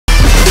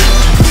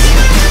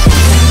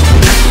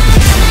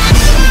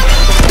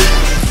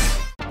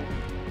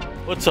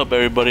What's up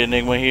everybody,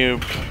 Enigma here,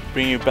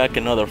 bringing you back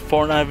another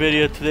Fortnite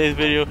video. Today's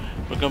video,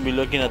 we're going to be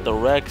looking at the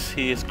Rex.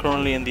 He is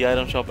currently in the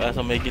item shop as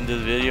I'm making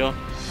this video.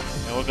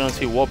 And we're going to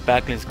see what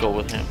backlinks go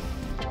with him.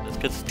 Let's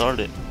get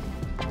started.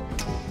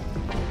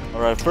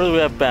 Alright, first we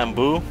have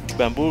Bamboo.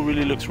 Bamboo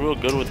really looks real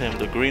good with him.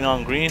 The green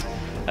on green,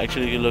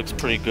 actually he looks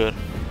pretty good.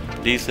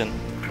 Decent.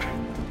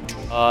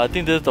 I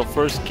think this is the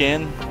first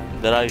skin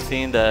that I've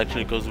seen that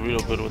actually goes real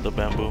good with the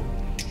Bamboo.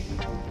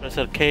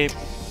 Crescent Cape,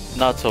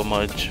 not so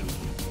much.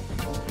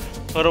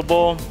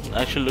 Cuttable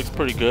actually looks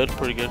pretty good,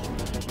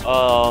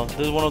 This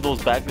is one of those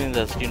backlinks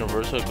that's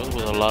universal. It goes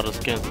with a lot of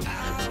skins.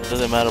 It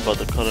doesn't matter about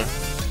the color.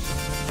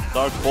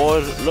 Dark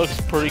Void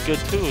looks pretty good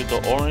too. The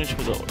orange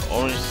with the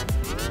orange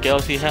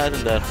scales he has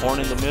and that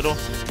horn in the middle,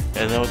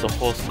 and then with the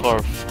whole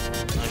scarf,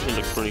 actually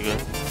looks pretty good.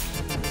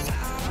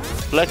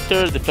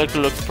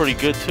 Deflector looks pretty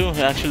good too. It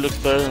actually looks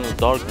better than the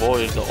Dark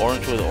Void, the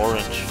orange with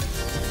orange.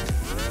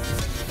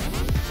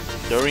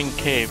 During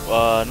Cape,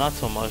 not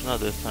so much,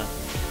 not this time.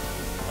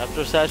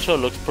 Raptor Satchel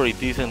looks pretty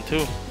decent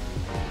too.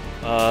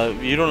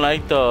 You don't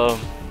like the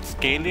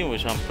scaly,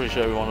 which I'm pretty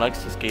sure everyone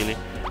likes the scaly.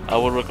 I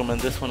would recommend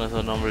this one as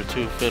a number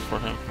 2 fit for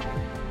him.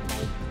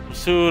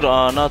 Pursuit,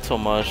 not so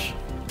much.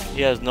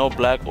 He has no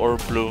black or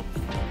blue.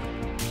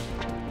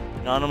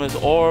 Anonymous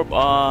Orb,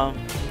 oh, I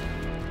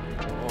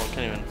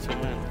can't even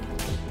zoom in.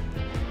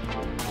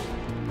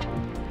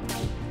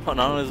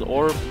 Anonymous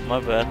Orb, my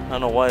bad. I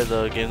don't know why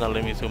the game's not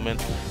letting me zoom in.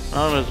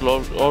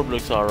 Anonymous Orb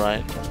looks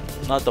alright.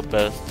 Not the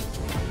best.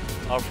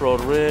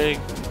 Off-road rig.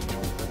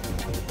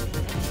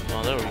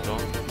 Oh, there we go.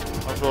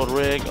 Off-road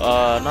rig,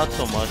 not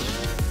so much.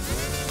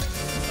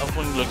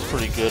 Upwing looks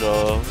pretty good.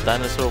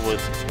 Dinosaur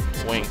with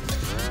wings.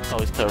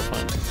 Always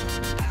terrifying.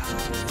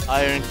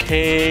 Iron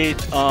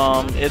Cage,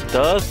 it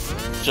does.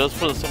 Just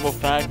for the simple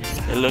fact,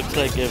 it looks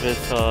like if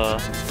it's the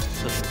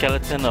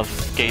skeleton of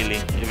Scaly.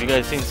 If you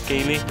guys seen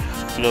Scaly,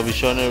 we'll be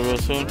showing it real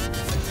soon.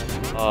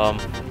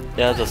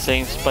 It has the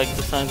same spike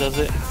designs as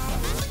it.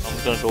 I'm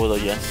just gonna go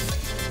with a yes.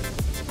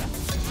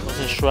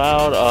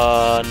 Shroud,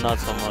 not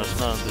so much,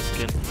 not on this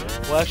skin.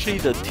 Well, actually,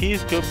 the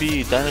teeth could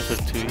be dinosaur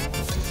tooth.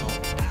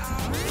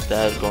 What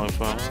that is going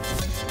from.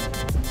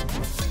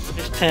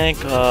 Fish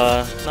tank,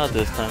 not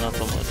this time, not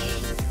so much.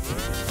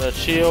 Red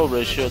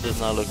shield does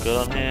not look good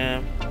on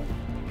him.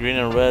 Green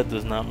and red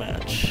does not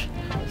match.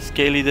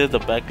 Scaly did the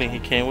backlink he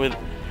came with.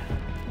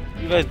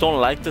 If you guys don't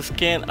like the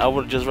skin, I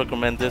would just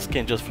recommend this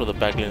skin just for the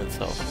backlink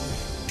itself.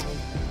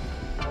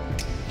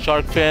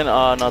 Shark fin,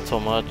 not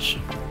so much.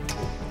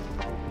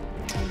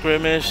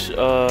 Grimish,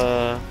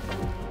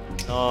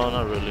 no,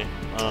 not really,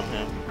 not on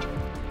him.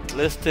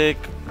 Ballistic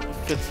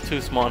fits too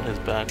small on his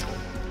back.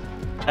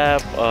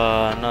 Tap,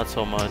 not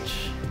so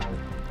much.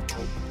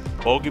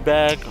 Bogey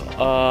bag,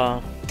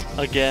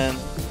 again,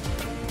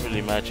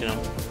 really matching him.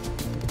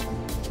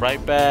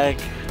 Bright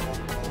bag,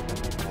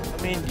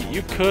 I mean,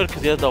 you could,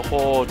 because he has the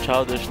whole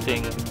childish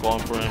thing going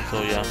for him,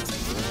 so yeah.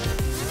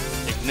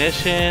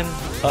 Ignition,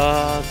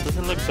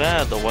 doesn't look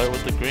bad, the white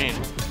with the green.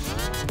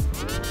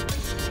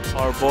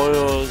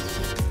 Parboils,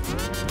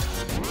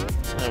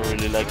 I don't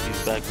really like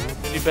these bags.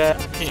 Really bad.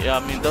 Yeah, I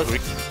mean, that's we're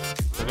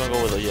gonna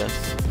go with a yes.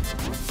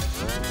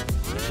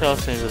 Shell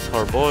same as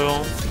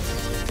Parboil.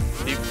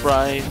 Deep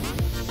fry.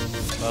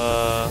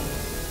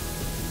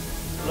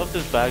 Love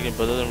this bagging,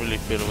 but doesn't really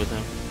fit with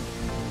him.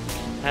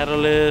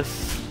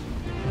 Catalyst.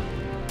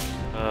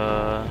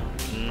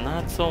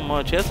 Not so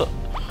much. He has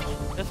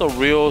a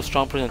real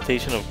strong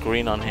presentation of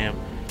green on him,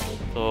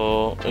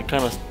 so it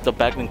the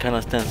backling kind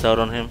of stands out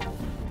on him.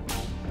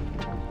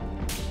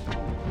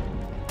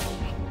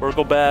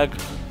 Virgo bag,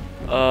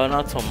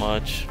 not so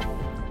much.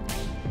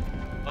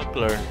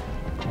 Buckler,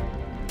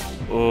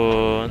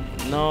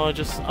 no,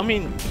 just, I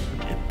mean,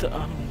 the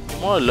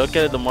more I look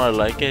at it, the more I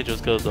like it,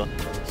 just because the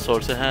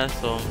sorts it has,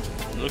 so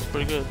it looks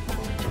pretty good.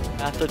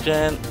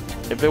 Pathogen,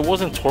 if it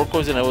wasn't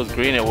turquoise and it was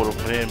green, it would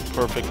have been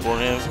perfect for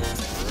him.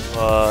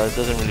 It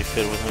doesn't really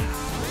fit with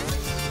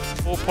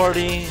him. Pool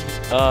party,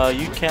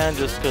 you can,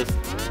 just because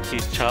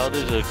he's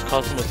childish, the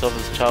costume itself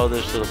is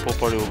childish, so the pool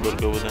party will go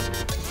good with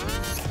him.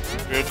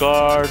 Rear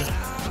guard,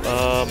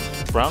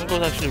 brown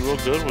goes actually real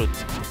good with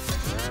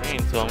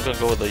green, so I'm gonna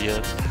go with a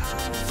yes.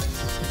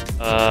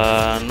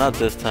 Not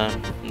this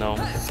time, no.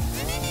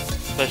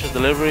 Special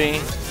delivery,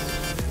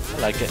 I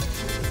like it.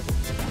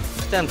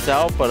 Stands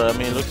out, but I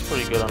mean, it looks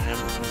pretty good on him.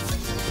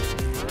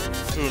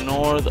 True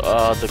North,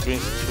 the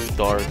green's too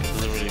dark, it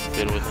doesn't really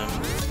fit with him.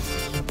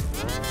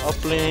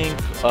 Uplink,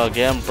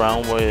 again,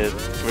 brown with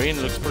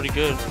green, looks pretty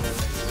good.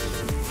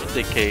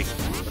 Birthday cake,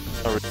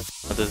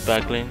 this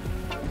backlink.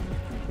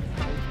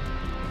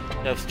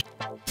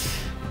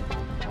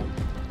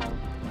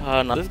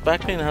 Now this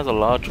backlink has a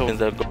lot of trouble.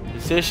 The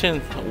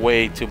position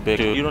way too big.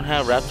 You don't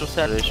have Raptor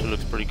Satchel,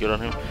 looks pretty good on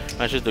him.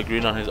 Matches the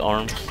green on his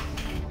arms.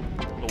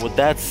 But with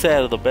that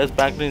said, the best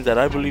backlinks that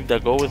I believe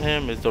that go with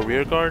him is the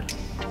rear guard.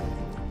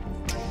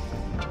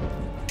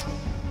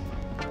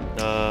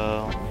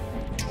 The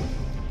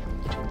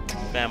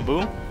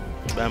Bamboo.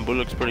 Bamboo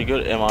looks pretty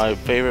good, and my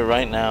favorite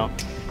right now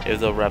is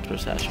the Raptor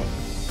Satchel.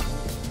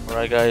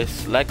 Alright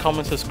guys, like,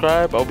 comment,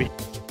 subscribe. I'll be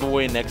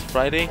Away next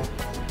Friday.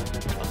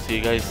 I'll see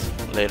you guys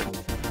later.